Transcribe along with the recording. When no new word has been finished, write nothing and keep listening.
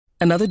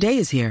Another day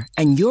is here,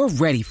 and you're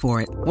ready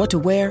for it. What to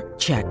wear?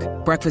 Check.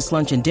 Breakfast,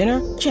 lunch, and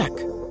dinner? Check.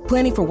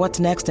 Planning for what's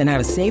next and how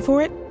to save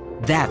for it?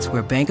 That's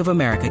where Bank of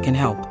America can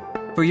help.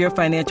 For your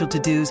financial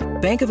to-dos,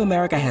 Bank of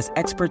America has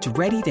experts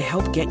ready to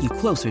help get you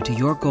closer to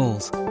your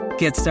goals.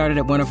 Get started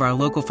at one of our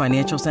local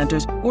financial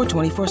centers or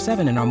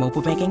 24/7 in our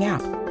mobile banking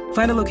app.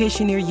 Find a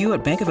location near you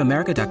at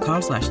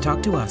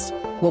bankofamerica.com/talktous.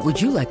 What would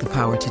you like the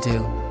power to do?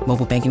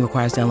 Mobile banking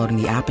requires downloading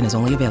the app and is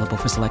only available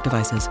for select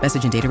devices.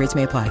 Message and data rates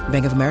may apply.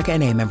 Bank of America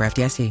N.A., member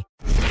FDIC.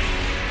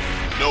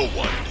 No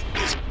one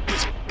is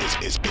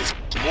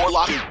more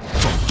locked in.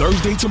 From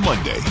Thursday to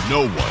Monday,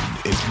 no one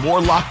is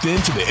more locked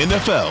into the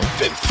NFL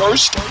than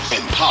First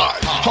and Pod.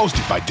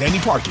 Hosted by Danny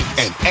Parkins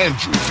and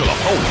Andrew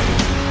Filippone.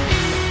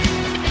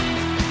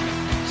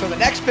 So the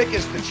next pick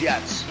is the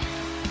Jets.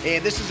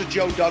 And this is a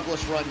Joe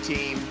Douglas run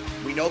team.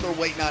 We know they're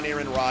waiting on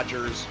Aaron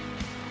Rodgers.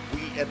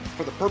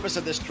 For the purpose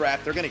of this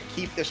draft, they're going to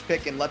keep this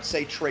pick and let's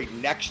say trade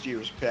next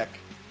year's pick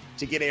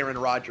to get Aaron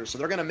Rodgers. So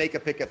they're going to make a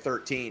pick at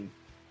 13.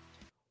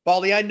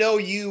 Baldy, I know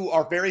you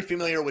are very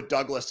familiar with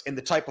Douglas and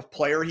the type of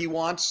player he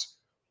wants.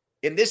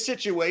 In this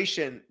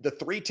situation, the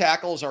 3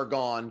 tackles are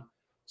gone.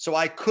 So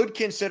I could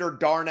consider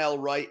Darnell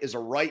Wright as a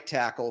right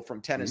tackle from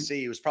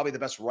Tennessee, who's probably the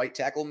best right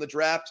tackle in the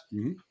draft.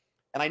 And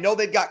I know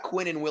they've got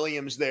Quinnen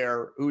Williams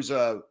there, who's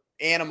a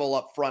animal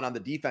up front on the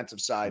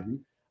defensive side.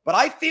 But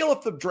I feel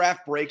if the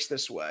draft breaks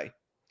this way,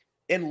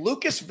 and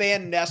Lucas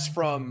Van Ness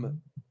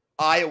from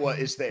Iowa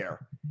is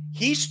there,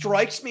 he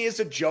strikes me as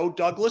a Joe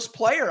Douglas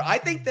player. I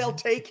think they'll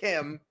take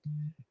him.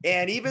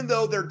 And even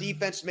though their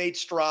defense made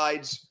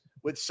strides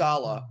with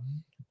Saleh,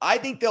 I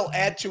think they'll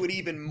add to it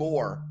even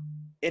more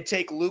and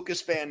take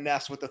Lucas Van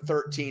Ness with the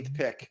 13th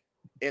pick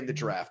in the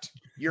draft.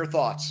 Your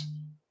thoughts?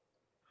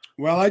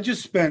 Well, I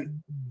just spent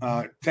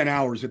 10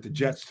 hours at the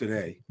Jets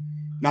today.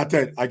 Not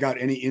that I got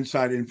any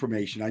inside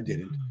information. I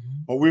didn't.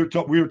 But we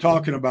were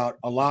talking about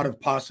a lot of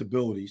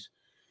possibilities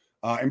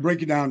and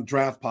breaking down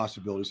draft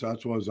possibilities. So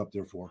that's what I was up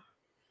there for.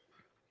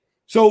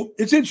 So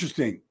it's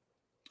interesting.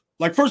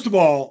 Like, first of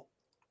all,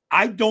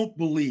 I don't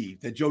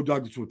believe that Joe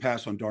Douglas would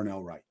pass on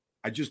Darnell Wright.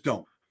 I just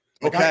don't.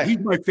 Like, okay. He's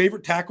my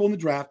favorite tackle in the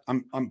draft.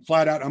 I'm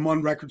flat out. I'm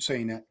on record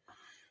saying that.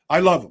 I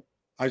love him.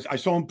 I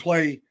saw him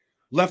play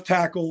left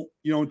tackle,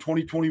 in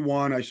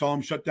 2021. I saw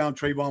him shut down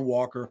Trayvon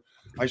Walker.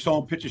 I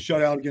saw him pitch a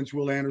shutout against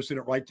Will Anderson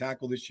at right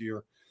tackle this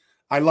year.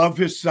 I love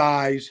his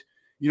size.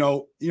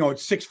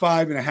 It's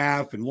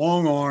 6'5.5" and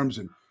long arms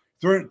and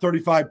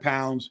 335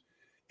 pounds.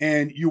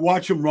 And you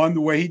watch him run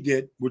the way he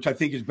did, which I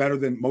think is better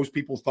than most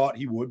people thought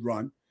he would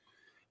run.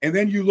 And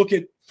then you look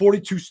at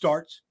 42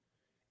 starts,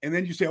 and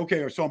then you say,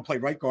 okay, I saw him play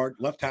right guard,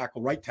 left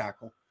tackle, right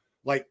tackle.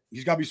 Like,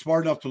 he's got to be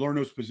smart enough to learn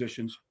those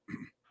positions.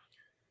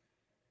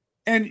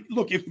 And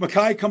look, if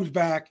Mekhi comes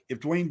back, if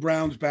Dwayne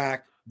Brown's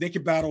back, they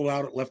can battle it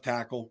out at left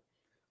tackle.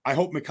 I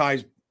hope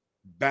Mekhi's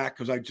back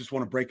because I just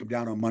want to break him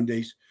down on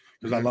Mondays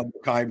because I love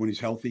Mekhi when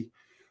he's healthy.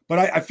 But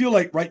I feel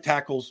like right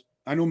tackles,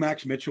 I know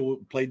Max Mitchell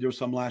played there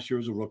some last year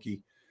as a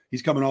rookie.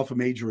 He's coming off a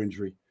major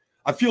injury.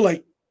 I feel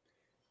like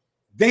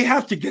they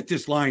have to get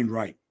this line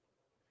right.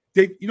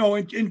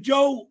 And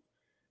Joe,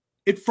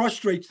 it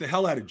frustrates the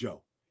hell out of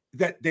Joe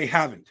that they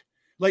haven't.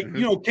 Like,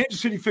 Kansas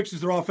City fixes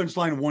their offense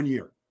line in 1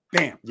 year.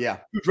 Bam. Yeah.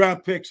 2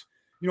 draft picks,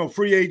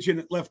 free agent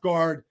at left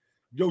guard,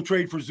 no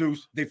trade for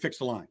Zeus. They fix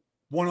the line.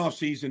 1 off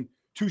season,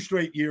 2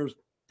 straight years,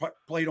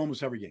 played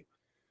almost every game.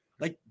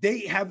 Like,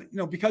 they have,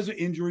 because of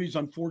injuries,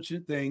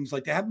 unfortunate things,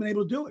 like, they haven't been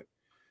able to do it.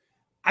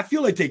 I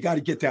feel like they got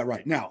to get that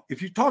right. Now, if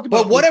you talk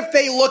about— But what if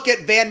they look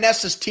at Van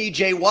Ness's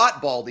TJ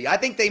Watt, Baldy? I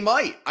think they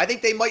might. I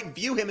think they might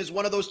view him as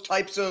one of those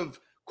types of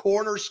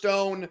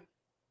cornerstone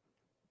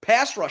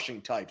pass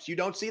rushing types. You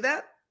don't see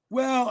that?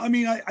 Well, I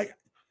mean,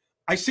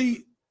 I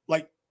see,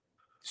 like,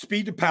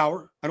 speed to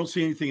power. I don't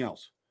see anything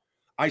else.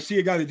 I see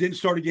a guy that didn't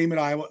start a game at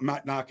Iowa. I'm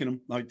not knocking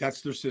him. Like, that's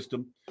their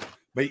system.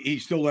 But he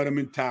still let him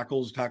in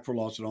tackles, tackle for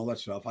loss, and all that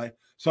stuff. I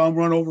saw him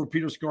run over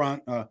Peter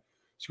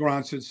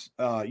Skoronsis,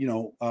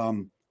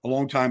 a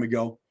long time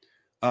ago,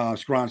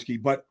 Skronsky.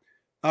 But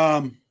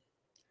I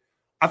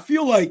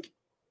feel like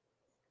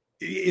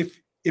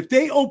if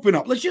they open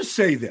up, let's just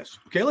say this,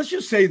 okay? Let's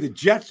just say the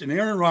Jets and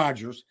Aaron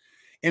Rodgers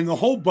and the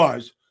whole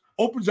buzz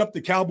opens up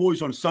the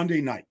Cowboys on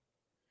Sunday night,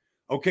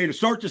 okay, to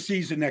start the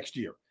season next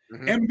year.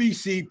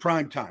 NBC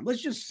prime time.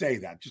 Let's just say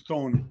that, just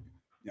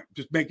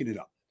making it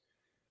up.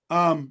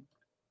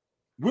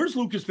 Where's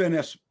Lucas Van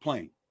Ness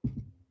playing?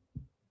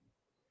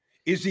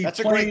 Is he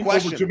playing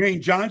over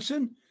Jermaine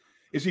Johnson?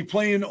 Is he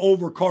playing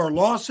over Carl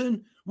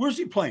Lawson? Where's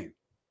he playing?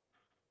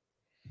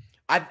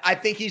 I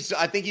think he's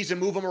a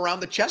move him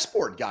around the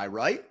chessboard guy,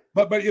 right?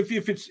 But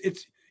if it's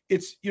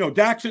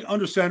Dak's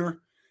under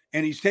center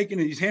and he's handing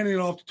it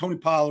off to Tony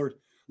Pollard.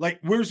 Like,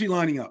 where's he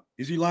lining up?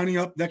 Is he lining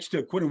up next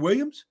to Quinnen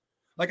Williams?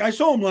 Like, I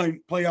saw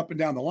him play up and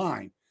down the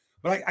line,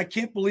 but I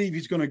can't believe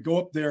he's going to go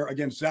up there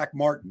against Zach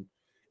Martin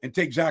and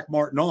take Zach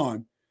Martin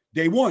on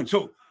day one.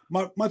 So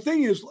my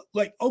thing is,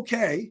 like,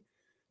 okay,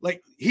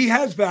 like, he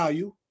has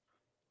value,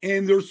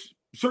 and there's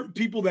certain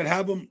people that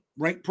have him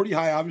ranked pretty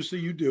high. Obviously,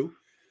 you do,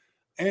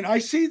 and I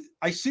see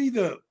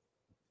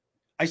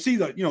I see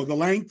the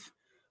length.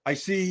 I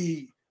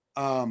see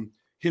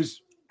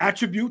his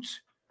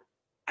attributes.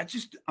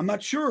 I'm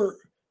not sure.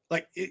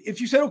 Like, if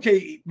you said,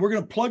 okay, we're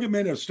going to plug him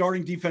in a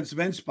starting defensive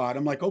end spot,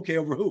 I'm like, okay,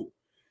 over who?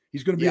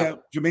 He's going to be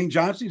out Jermaine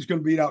Johnson. He's going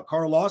to beat out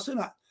Carl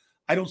Lawson.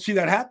 I don't see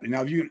that happening.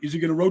 Now, is he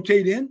going to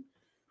rotate in?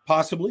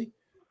 Possibly.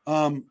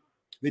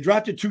 They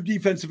drafted 2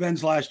 defensive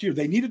ends last year.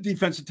 They need a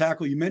defensive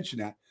tackle. You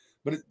mentioned that,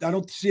 but I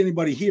don't see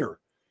anybody here.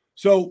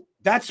 So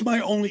that's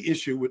my only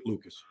issue with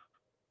Lucas.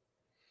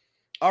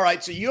 All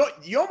right, so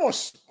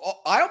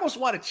I almost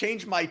want to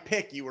change my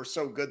pick. You were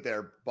so good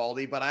there,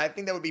 Baldy, but I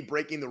think that would be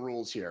breaking the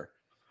rules here.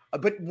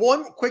 But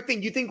one quick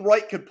thing, you think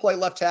Wright could play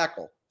left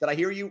tackle? Did I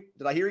hear you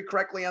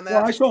correctly on that?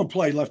 Well, I saw him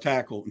play left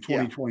tackle in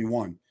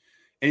 2021,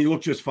 and he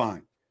looked just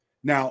fine.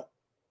 Now,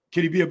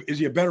 is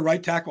he a better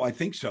right tackle? I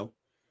think so,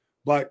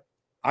 but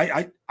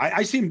I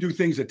see him do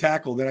things at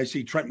tackle that I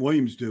see Trent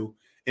Williams do,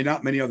 and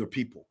not many other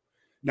people.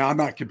 Now, I'm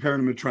not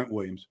comparing him to Trent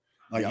Williams.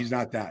 He's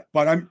not that,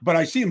 but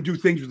I see him do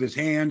things with his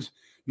hands,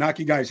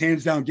 knocking guys'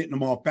 hands down, getting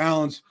them off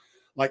balance.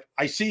 Like,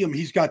 I see him,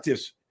 he's got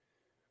this.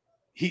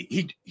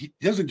 He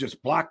doesn't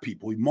just block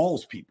people; he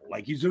mauls people.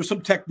 Like, there's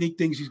some technique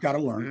things he's got to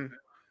learn. Mm-hmm.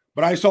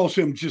 But I also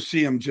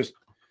see him just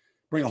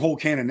bring a whole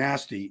can of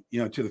nasty,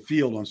 to the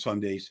field on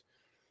Sundays.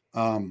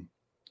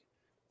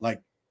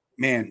 Like,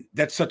 man,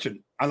 that's such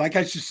I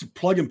just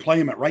plug and play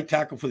him at right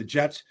tackle for the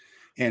Jets,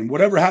 and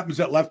whatever happens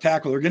at left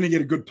tackle, they're going to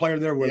get a good player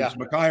there, whether it's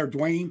Mekhi or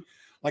Dwayne.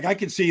 Like, I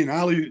can see an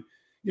Ali,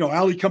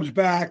 Ali comes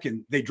back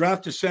and they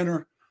draft a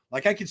center.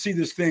 Like, I can see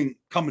this thing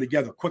coming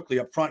together quickly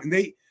up front,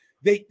 and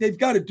they've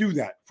got to do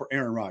that for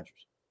Aaron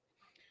Rodgers.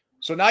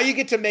 So now you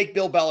get to make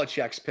Bill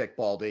Belichick's pick,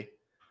 Baldy.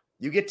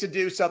 You get to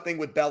do something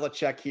with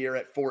Belichick here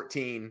at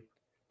 14.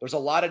 There's a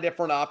lot of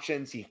different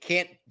options. He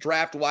can't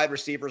draft wide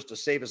receivers to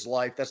save his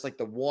life. That's like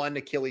the one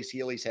Achilles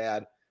heel he's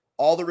had.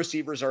 All the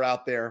receivers are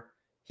out there.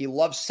 He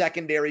loves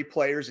secondary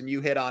players, and you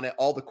hit on it.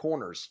 All the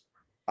corners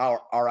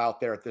are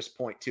out there at this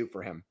point too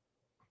for him.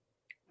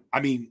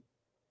 I mean,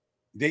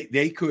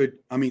 they could.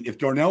 I mean, if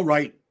Darnell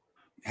Wright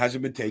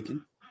hasn't been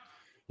taken,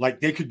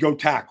 like, they could go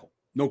tackle.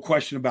 No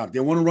question about it.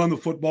 They want to run the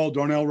football.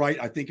 Darnell Wright,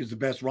 I think, is the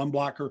best run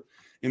blocker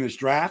in this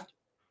draft.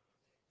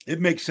 It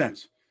makes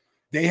sense.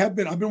 I've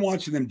been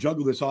watching them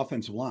juggle this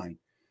offensive line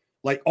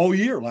like all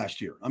year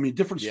last year. I mean,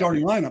 different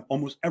starting lineup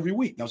almost every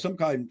week. Now,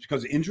 sometimes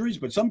because of injuries,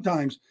 but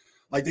sometimes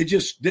like they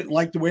just didn't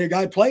like the way a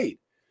guy played.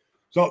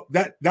 So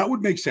that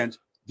would make sense.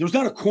 There's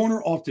not a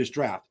corner off this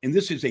draft, and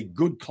this is a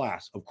good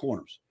class of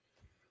corners.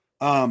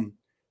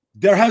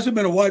 There hasn't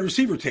been a wide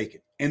receiver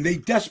taken, and they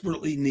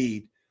desperately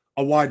need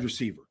a wide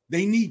receiver.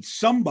 They need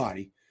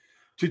somebody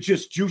to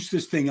just juice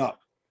this thing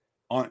up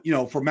on,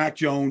 for Mac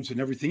Jones and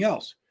everything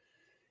else.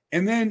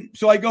 And then,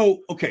 so I go,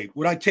 okay,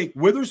 would I take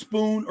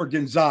Witherspoon or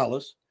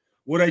Gonzalez?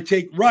 Would I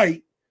take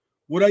Wright?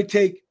 Would I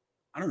take,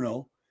 I don't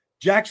know,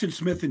 Jackson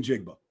Smith and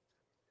Jigba?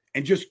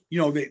 And just,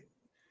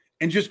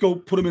 and just go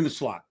put him in the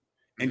slot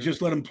and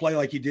just let him play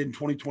like he did in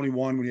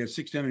 2021 when he had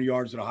 1,600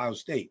 yards at Ohio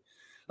State.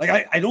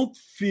 Like, I don't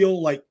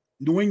feel like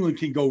New England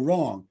can go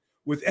wrong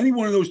with any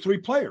one of those 3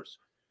 players.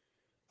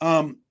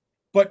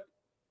 But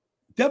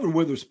Devin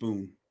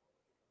Witherspoon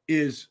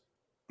is,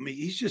 I mean,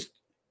 he's just,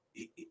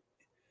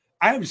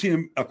 I haven't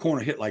seen a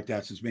corner hit like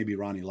that since maybe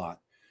Ronnie Lott.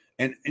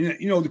 And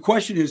the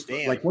question is,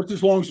 like, what's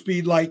his long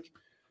speed like?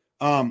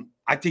 I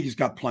think he's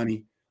got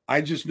plenty. I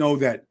just know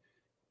that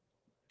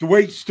the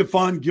way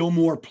Stephon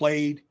Gilmore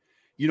played,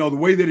 the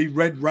way that he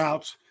read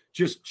routes,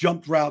 just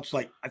jumped routes,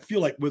 like, I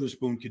feel like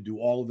Witherspoon could do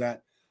all of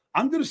that.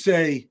 I'm going to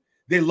say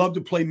they love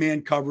to play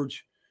man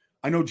coverage.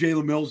 I know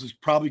Jalen Mills is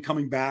probably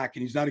coming back,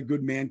 and he's not a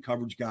good man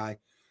coverage guy.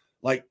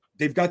 Like,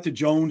 they've got the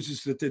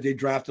Joneses that they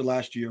drafted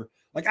last year.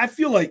 Like, I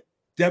feel like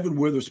Devin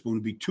Witherspoon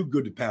would be too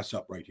good to pass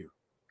up right here.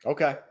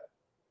 Okay.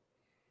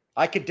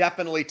 I could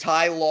definitely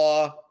Ty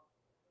Law,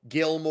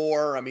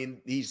 Gilmore. I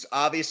mean, he's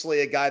obviously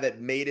a guy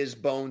that made his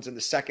bones in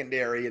the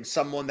secondary and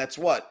someone that's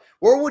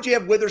where would you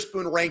have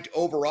Witherspoon ranked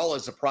overall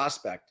as a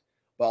prospect?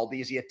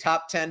 Baldy, is he a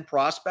top 10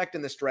 prospect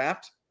in this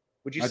draft?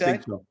 Would you say? I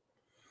think so.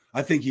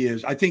 I think he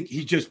is. I think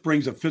he just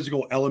brings a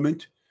physical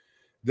element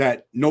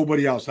that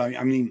nobody else.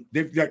 I mean,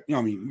 they've got,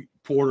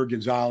 Porter,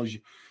 Gonzalez,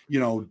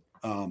 Deontay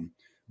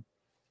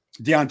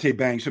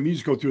Banks. I mean, you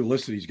just go through the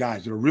list of these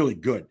guys that are really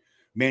good.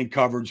 Man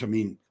coverage, I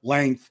mean,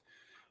 length,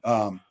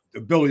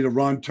 ability to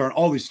run, turn,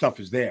 all this stuff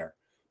is there.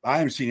 I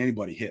haven't seen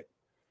anybody hit.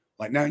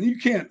 Like, now, you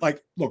can't,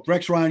 like, look,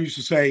 Rex Ryan used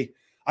to say,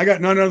 I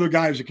got none other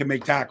guys that can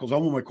make tackles. I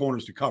want my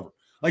corners to cover.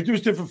 Like,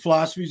 there's different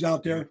philosophies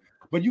out there,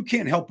 but you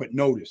can't help but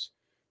notice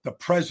the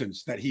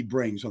presence that he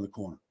brings on the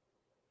corner.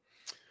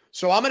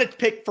 So I'm going to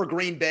pick for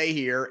Green Bay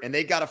here, and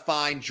they've got to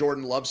find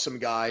Jordan Love some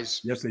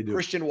guys. Yes, they do.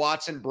 Christian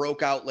Watson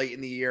broke out late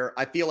in the year.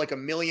 I feel like a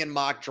million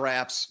mock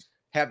drafts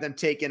have them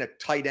taking a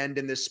tight end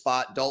in this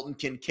spot. Dalton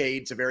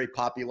Kincaid's a very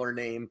popular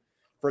name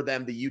for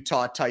them, the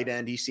Utah tight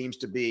end. He seems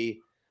to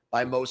be,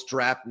 by most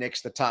draft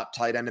nicks, the top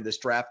tight end in this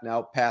draft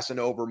now, passing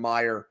over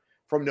Meyer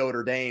from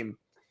Notre Dame.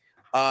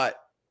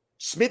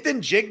 Smith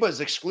and Jigba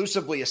is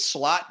exclusively a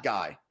slot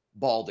guy,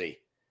 Baldy.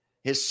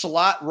 His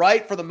slot,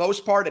 right, for the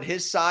most part, at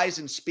his size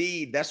and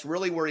speed, that's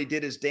really where he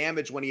did his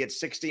damage when he had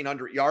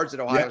 1,600 yards at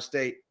Ohio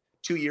State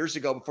 2 years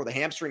ago before the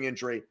hamstring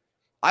injury.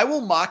 I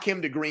will mock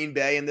him to Green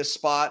Bay in this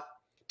spot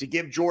to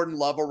give Jordan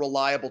Love a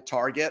reliable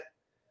target.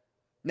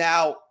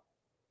 Now,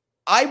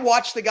 I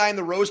watched the guy in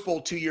the Rose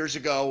Bowl 2 years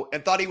ago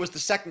and thought he was the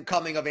second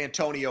coming of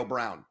Antonio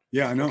Brown.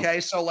 Yeah, I know.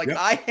 Okay, so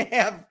I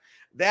have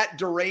that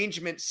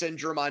derangement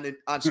syndrome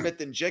on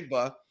Smith and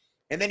Jigba,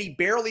 and then he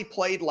barely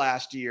played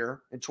last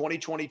year in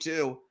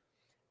 2022.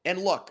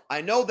 And look,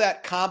 I know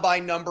that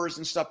combine numbers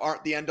and stuff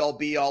aren't the end-all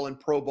be-all in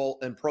Pro Bowl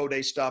and Pro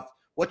Day stuff.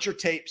 What's your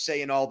tape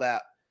say and all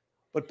that?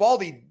 But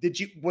Baldy,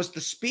 was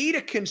the speed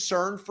a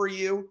concern for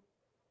you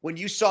when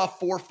you saw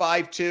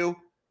 4.52?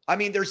 I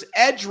mean, there's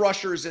edge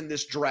rushers in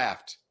this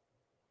draft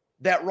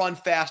that run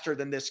faster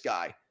than this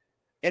guy.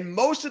 And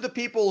most of the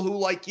people who,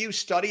 like you,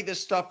 study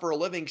this stuff for a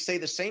living say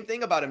the same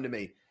thing about him to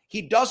me.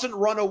 He doesn't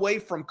run away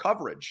from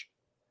coverage.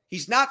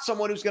 He's not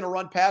someone who's going to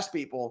run past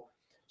people.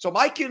 So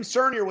my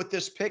concern here with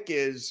this pick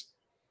is,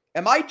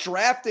 am I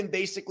drafting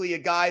basically a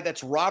guy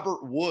that's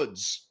Robert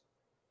Woods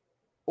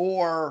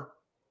or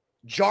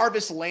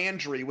Jarvis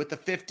Landry with the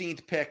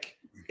 15th pick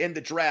in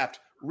the draft?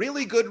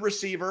 Really good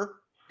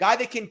receiver, guy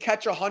that can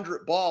catch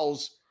 100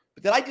 balls.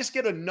 But did I just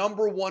get a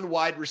number one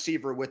wide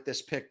receiver with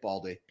this pick,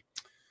 Baldy?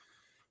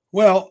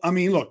 Well, I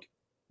mean, look,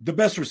 the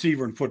best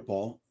receiver in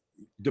football,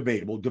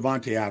 debatable,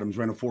 Devontae Adams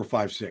ran a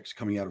 4.56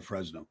 coming out of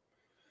Fresno.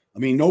 I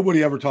mean,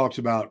 nobody ever talks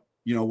about,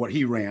 what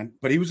he ran,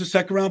 but he was a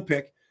second-round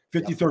pick,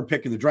 53rd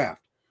pick in the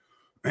draft.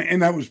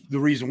 And that was the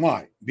reason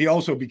why. He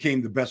also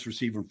became the best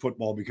receiver in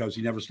football because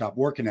he never stopped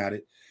working at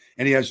it.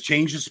 And he has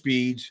change of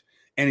speeds,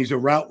 and he's a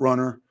route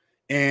runner,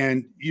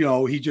 and,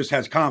 he just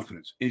has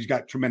confidence, and he's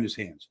got tremendous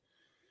hands.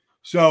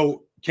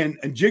 So can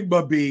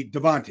Njigba be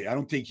Devontae? I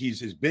don't think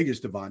he's as big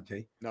as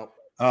Devontae. No.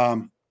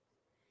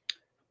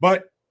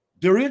 But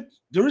there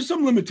is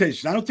some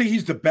limitation. I don't think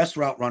he's the best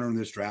route runner in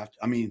this draft.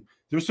 I mean,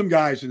 there's some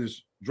guys in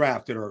this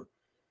draft that are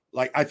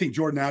I think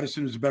Jordan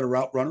Addison is a better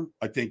route runner.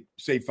 I think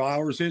Zay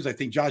Flowers is. I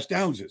think Josh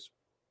Downs is.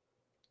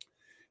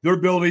 Their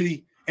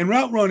ability and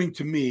route running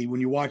to me, when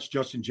you watch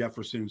Justin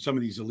Jefferson and some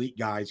of these elite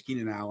guys,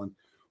 Keenan Allen,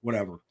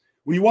 whatever,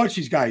 when you watch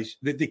these guys,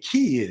 the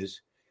key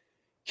is,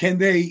 can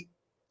they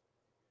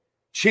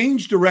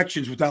change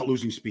directions without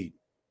losing speed?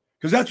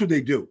 Because that's what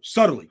they do.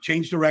 Subtly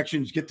change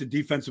directions, get the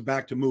defensive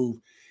back to move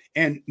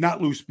and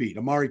not lose speed.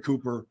 Amari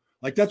Cooper,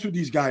 that's what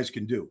these guys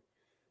can do.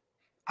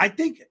 I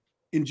think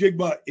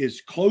Njigba is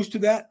close to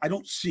that. I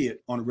don't see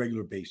it on a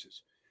regular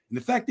basis. And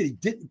the fact that he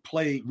didn't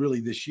play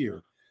really this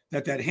year,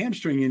 that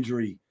hamstring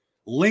injury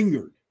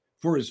lingered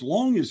for as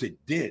long as it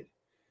did,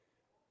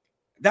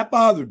 that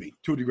bothered me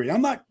to a degree.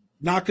 I'm not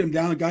knocking him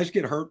down. Guys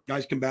get hurt.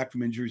 Guys come back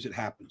from injuries. It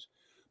happens.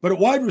 But at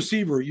wide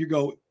receiver, you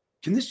go,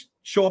 can this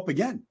show up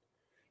again?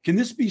 Can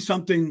this be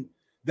something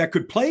that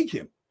could plague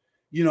him?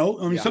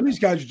 Some of these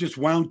guys are just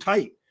wound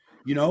tight,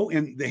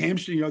 and the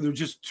hamstring, they're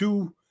just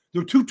too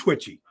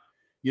twitchy.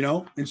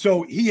 And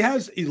so he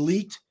has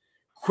elite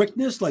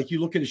quickness. Like you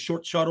look at his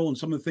short shuttle and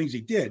some of the things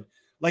he did,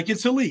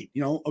 it's elite.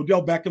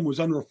 Odell Beckham was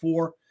under a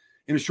 4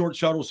 in a short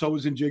shuttle. So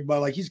was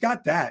Njigba. He's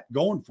got that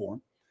going for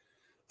him.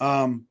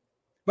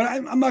 But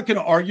I'm not going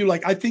to argue.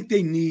 I think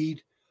they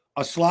need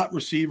a slot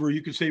receiver.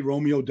 You could say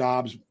Romeo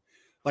Doubs.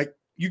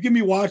 You give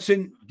me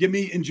Watson, give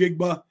me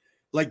Njigba,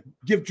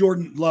 give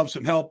Jordan Love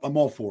some help. I'm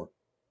all for it.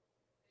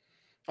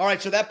 All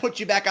right. So that puts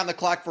you back on the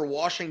clock for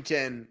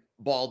Washington,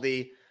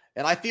 Baldy.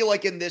 And I feel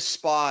like in this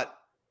spot,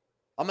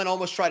 I'm going to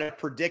almost try to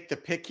predict the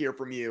pick here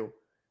from you.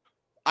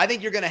 I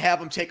think you're going to have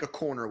them take a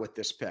corner with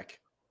this pick.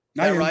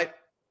 Is that right?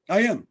 I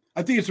am.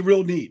 I think it's a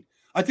real need.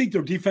 I think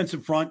their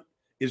defensive front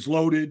is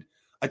loaded.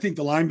 I think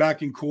the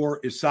linebacking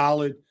core is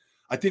solid.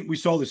 I think we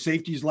saw the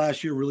safeties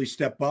last year really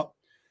step up.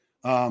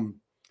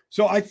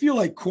 So I feel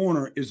like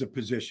corner is a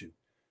position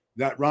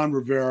that Ron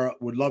Rivera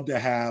would love to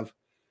have.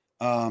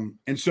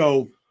 And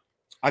so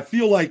I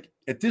feel like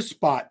at this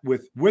spot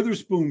with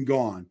Witherspoon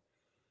gone,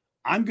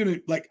 I'm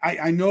going to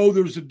I know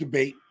there's a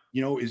debate,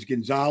 is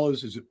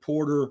Gonzalez, is it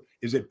Porter,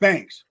 is it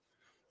Banks?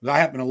 I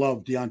happen to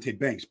love Deonte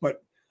Banks,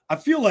 but I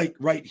feel like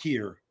right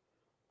here,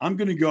 I'm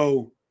going to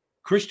go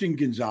Christian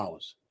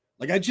Gonzalez.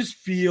 I just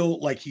feel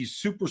like he's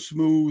super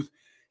smooth.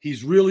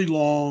 He's really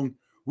long.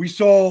 We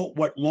saw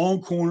what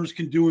long corners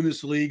can do in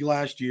this league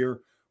last year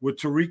with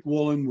Tariq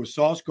Woolen, with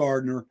Sauce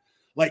Gardner.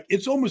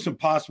 It's almost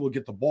impossible to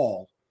get the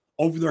ball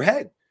over their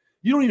head.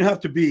 You don't even have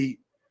to be,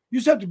 you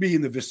just have to be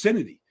in the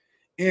vicinity.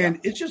 And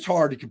it's just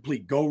hard to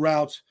complete go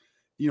routes,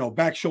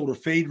 back shoulder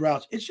fade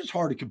routes. It's just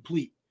hard to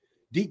complete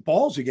deep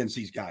balls against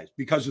these guys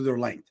because of their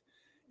length.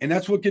 And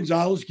that's what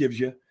Gonzalez gives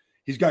you.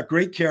 He's got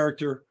great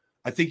character.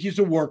 I think he's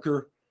a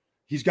worker.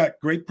 He's got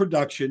great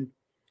production.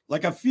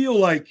 I feel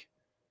like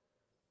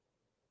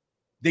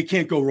they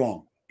can't go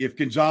wrong if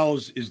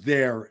Gonzalez is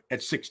there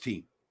at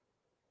 16.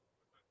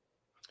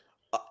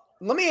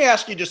 Let me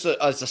ask you just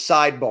as a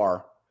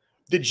sidebar.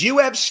 Did you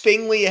have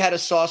Stingley ahead of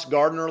Sauce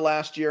Gardner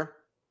last year?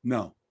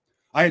 No.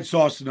 I had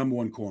Sauce the number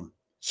 1 corner.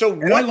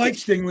 So I like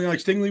Stingley.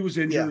 Stingley was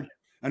injured. Yeah.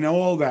 I know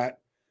all that.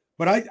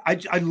 But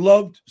I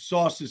loved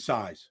Sauce's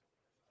size.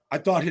 I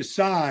thought his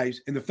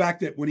size and the fact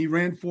that when he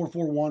ran 4.41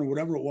 or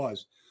whatever it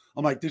was,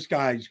 I'm like, this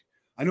guy's,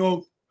 I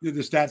know the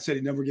stats said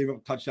he never gave up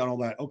a touchdown, all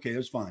that. Okay,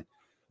 that's fine.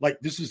 Like,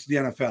 this is the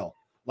NFL.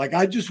 Like,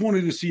 I just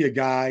wanted to see a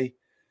guy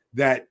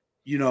that,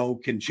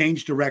 can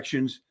change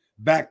directions,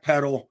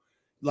 backpedal,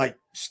 like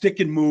stick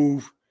and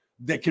move,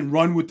 that can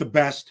run with the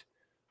best.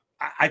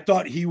 I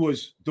thought he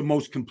was the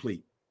most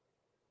complete.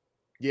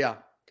 Yeah.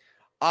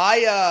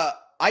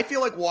 I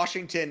feel like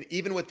Washington,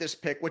 even with this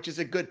pick, which is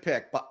a good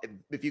pick, but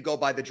if you go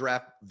by the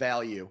draft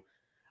value,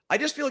 I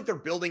just feel like they're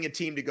building a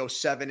team to go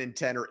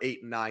 7-10 or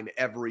 8-9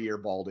 every year,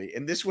 Baldy.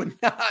 And this would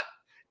not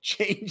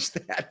change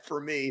that for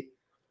me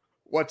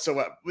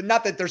whatsoever.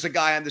 Not that there's a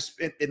guy on this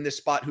in this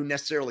spot who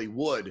necessarily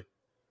would,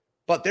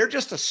 but they're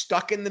just a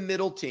stuck in the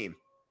middle team.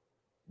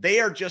 They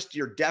are just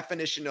your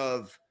definition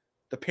of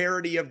the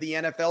parity of the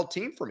NFL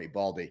team for me,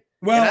 Baldy.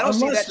 Well, and I don't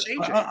see that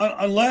changing.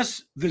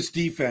 Unless this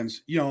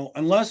defense,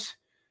 unless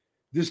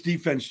this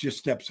defense just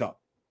steps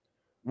up,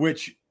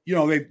 which,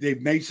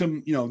 they've made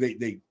some,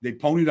 they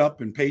ponied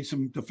up and paid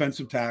some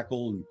defensive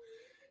tackle, and,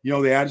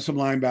 they added some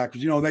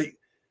linebackers.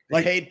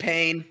 They paid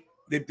Payne.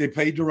 They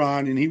paid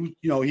Duran, and he was,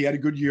 he had a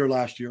good year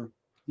last year.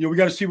 We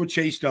got to see what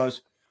Chase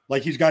does.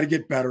 Like, he's got to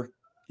get better.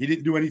 He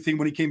didn't do anything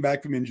when he came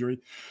back from injury.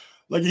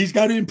 Like, he's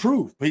got to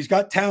improve. But he's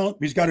got talent.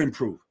 But he's got to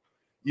improve.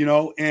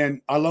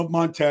 And I love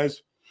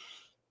Montez.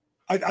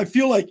 I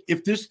feel like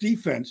if this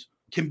defense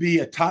can be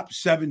a top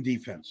 7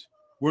 defense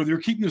where they're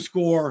keeping the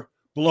score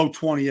below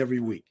 20 every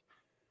week,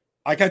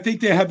 like, I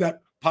think they have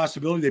that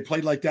possibility. They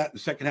played like that in the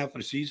second half of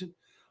the season.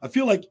 I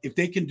feel like if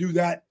they can do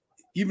that,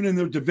 even in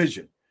their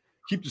division,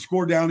 keep the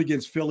score down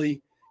against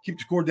Philly, keep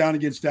the score down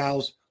against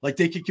Dallas, like,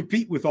 they can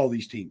compete with all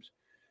these teams.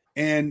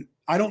 And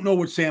I don't know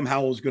what Sam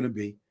Howell is going to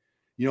be.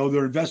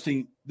 They're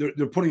investing,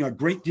 they're putting a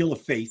great deal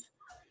of faith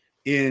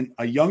in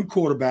a young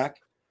quarterback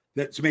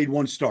that's made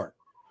one start.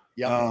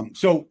 Yeah.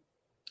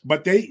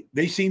 But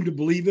they seem to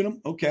believe in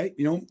him. Okay.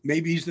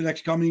 Maybe he's the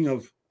next coming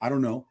of, I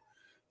don't know.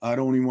 I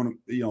don't even want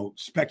to,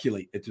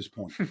 speculate at this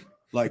point.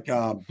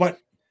 But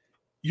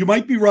you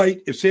might be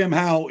right if Sam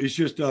Howell is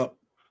just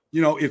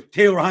if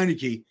Taylor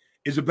Heineke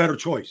is a better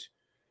choice,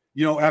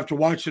 after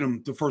watching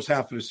him the first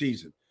half of the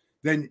season,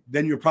 then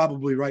you're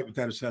probably right with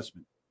that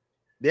assessment.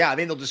 Yeah, I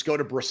think they'll just go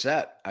to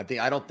Brissett. I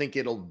don't think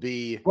it'll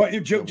be. Well,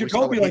 if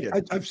Jacoby, like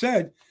I've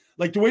said,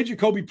 like the way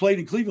Jacoby played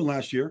in Cleveland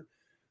last year,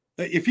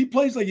 if he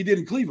plays like he did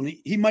in Cleveland,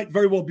 he might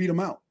very well beat him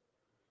out.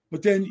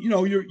 But then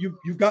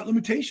you've got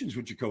limitations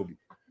with Jacoby.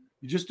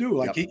 You just do.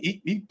 Like, yep.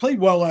 He played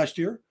well last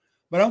year,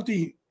 but I don't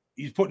think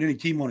he's putting any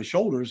team on his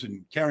shoulders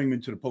and carrying him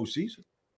into the postseason.